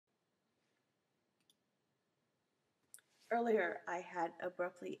Earlier, I had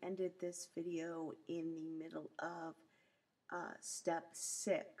abruptly ended this video in the middle of step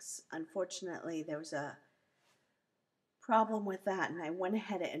 6. Unfortunately, there was a problem with that, and I went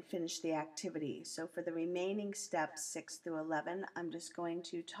ahead and finished the activity. So for the remaining steps 6 through 11, I'm just going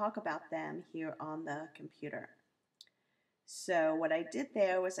to talk about them here on the computer. So what I did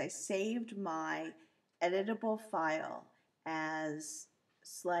there was I saved my editable file as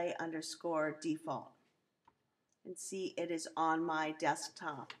slay_default. And see, it is on my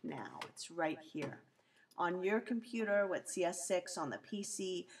desktop now. It's right here. On your computer with CS6 on the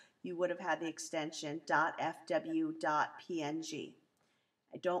PC, you would have had the extension .fw.png.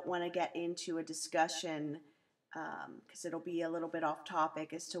 I don't want to get into a discussion because it'll be a little bit off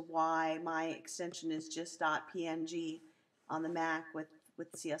topic as to why my extension is just .png on the Mac with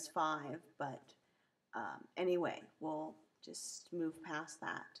CS5, but anyway, we'll just move past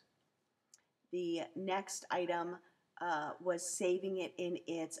that. The next item was saving it in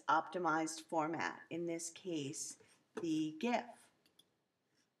its optimized format, in this case, the GIF.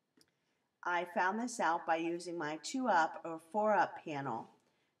 I found this out by using my 2-up or 4-up panel,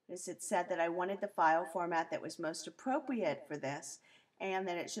 as it said that I wanted the file format that was most appropriate for this, and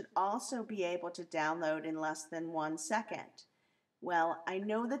that it should also be able to download in less than 1 second. Well, I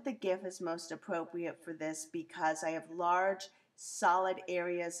know that the GIF is most appropriate for this because I have large, solid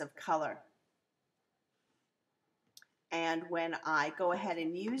areas of color. And when I go ahead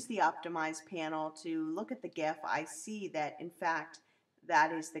and use the optimized panel to look at the GIF, I see that, in fact,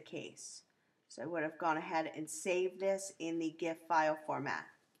 that is the case. So I would have gone ahead and saved this in the GIF file format.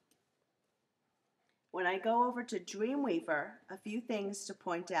 When I go over to Dreamweaver, a few things to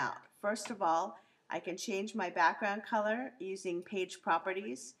point out. First of all, I can change my background color using page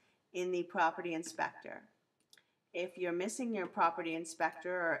properties in the Property Inspector. If you're missing your Property Inspector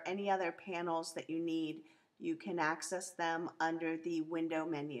or any other panels that you need, you can access them under the Window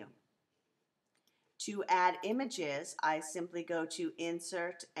menu. To add images, I simply go to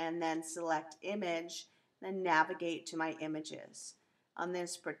Insert and then select Image, then navigate to my images. On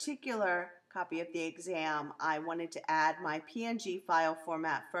this particular copy of the exam, I wanted to add my PNG file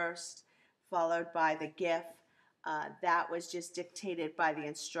format first, followed by the GIF. That was just dictated by the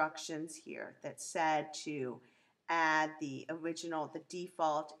instructions here that said to add the original, the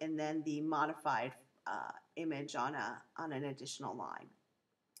default, and then the modified image on an additional line.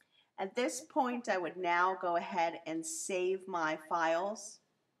 At this point, I would now go ahead and save my files,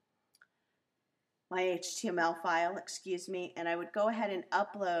 my HTML file, and I would go ahead and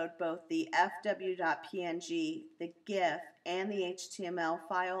upload both the fw.png, the GIF, and the HTML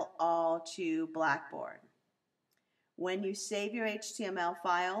file all to Blackboard. When you save your HTML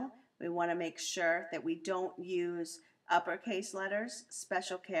file, we want to make sure that we don't use uppercase letters,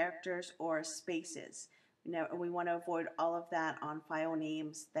 special characters, or spaces. We want to avoid all of that on file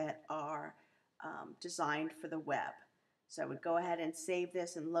names that are designed for the web. So I would go ahead and save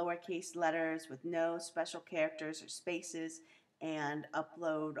this in lowercase letters with no special characters or spaces and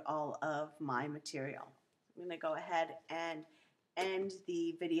upload all of my material. I'm going to go ahead and end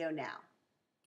the video now.